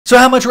So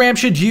how much RAM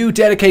should you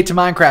dedicate to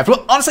Minecraft?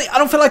 Well, honestly, I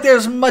don't feel like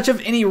there's much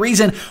of any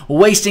reason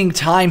wasting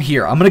time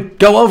here. I'm going to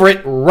go over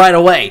it right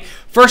away.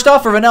 First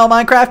off, for vanilla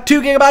Minecraft,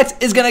 2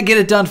 GB is going to get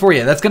it done for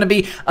you. That's going to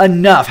be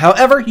enough.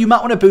 However, you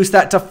might want to boost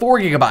that to 4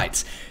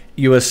 GB.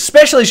 You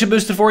especially should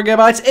boost to 4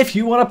 GB if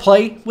you want to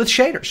play with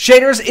shaders.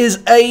 Shaders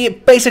is a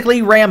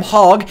basically RAM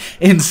hog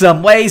in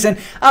some ways, and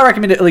I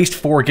recommend at least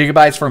 4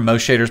 GB for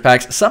most shaders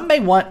packs. Some may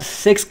want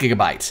 6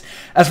 GB.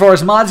 As far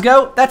as mods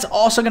go, that's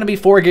also going to be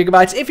 4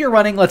 GB if you're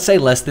running, let's say,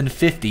 less than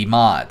 50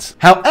 mods.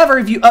 However,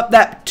 if you up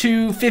that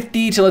to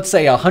 50 to, let's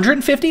say,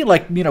 150,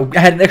 like,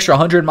 had an extra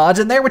 100 mods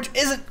in there, which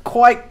isn't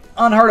quite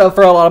unheard of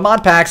for a lot of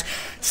mod packs,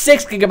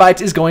 6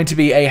 GB is going to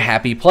be a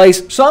happy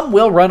place. Some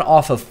will run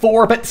off of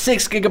 4, but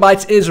 6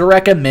 GB is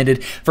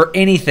recommended for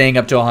anything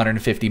up to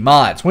 150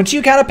 mods. Once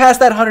you kind of pass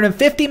that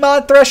 150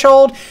 mod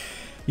threshold,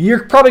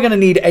 you're probably going to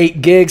need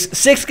 8 gigs.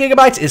 6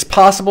 GB is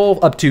possible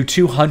up to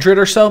 200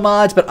 or so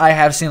mods, but I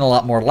have seen a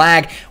lot more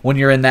lag when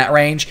you're in that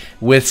range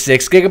with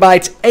 6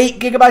 GB. 8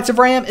 GB of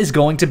RAM is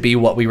going to be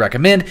what we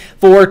recommend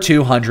for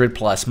 200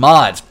 plus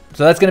mods.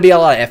 So that's going to be a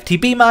lot of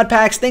FTP mod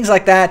packs, things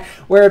like that,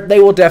 where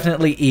they will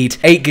definitely eat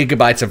 8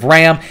 GB of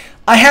RAM.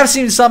 I have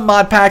seen some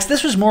mod packs.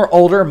 This was more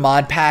older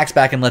mod packs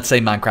back in, let's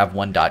say, Minecraft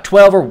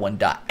 1.12 or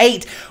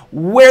 1.8,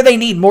 where they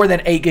need more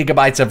than 8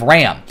 GB of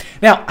RAM.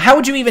 Now, how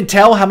would you even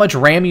tell how much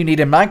RAM you need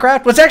in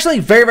Minecraft? Well, it's actually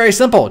very, very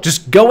simple.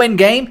 Just go in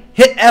game,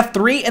 hit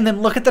F3, and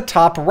then look at the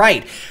top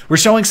right. We're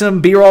showing some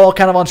B-roll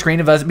kind of on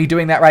screen of us me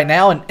doing that right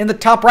now, and in the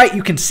top right,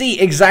 you can see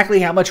exactly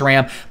how much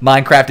RAM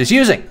Minecraft is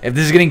using. If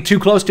this is getting too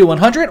close to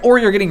 100 or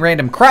you're getting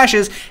random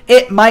crashes,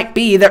 it might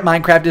be that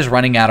Minecraft is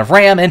running out of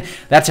RAM, and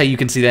that's how you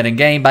can see that in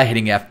game by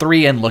hitting F3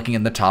 and looking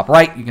in the top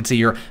right. You can see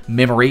your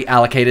memory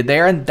allocated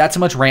there, and that's how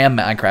much RAM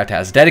Minecraft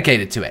has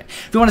dedicated to it.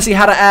 If you want to see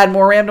how to add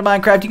more RAM to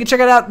Minecraft, you can check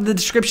it out in the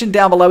description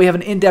down below. We have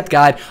an in-depth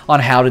guide on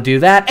how to do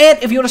that. And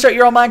if you want to start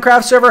your own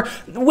Minecraft server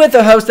with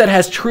a host that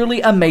has truly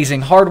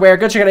amazing hardware,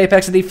 go check out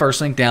Apex at the first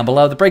link down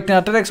below, the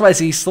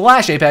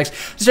breakdown.xyz/Apex, to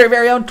start your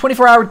very own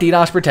 24-hour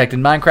DDoS protected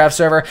Minecraft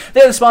server.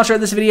 They're the sponsor of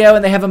this video,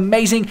 and they have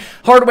amazing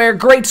hardware,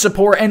 great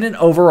support, and an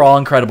overall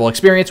incredible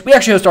experience. We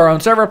actually host our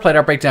own server,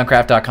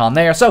 played.breakdowncraft.com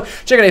there, so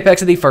check out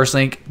Apex at the first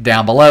link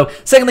down below.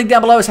 Second link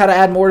down below is how to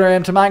add more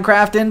RAM to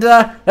Minecraft, and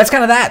that's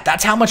kind of that.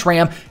 That's how much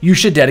RAM you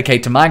should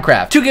dedicate to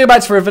Minecraft. 2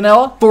 GB for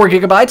vanilla, 4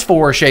 GB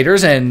for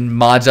shaders and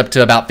mods up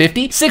to about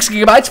 50, 6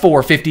 GB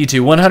for 50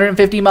 to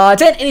 150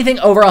 mods, and anything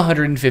over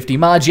 150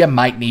 mods, you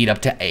might need up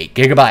to 8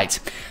 GB.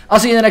 I'll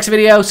see you in the next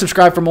video.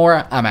 Subscribe for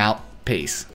more. I'm out. Peace.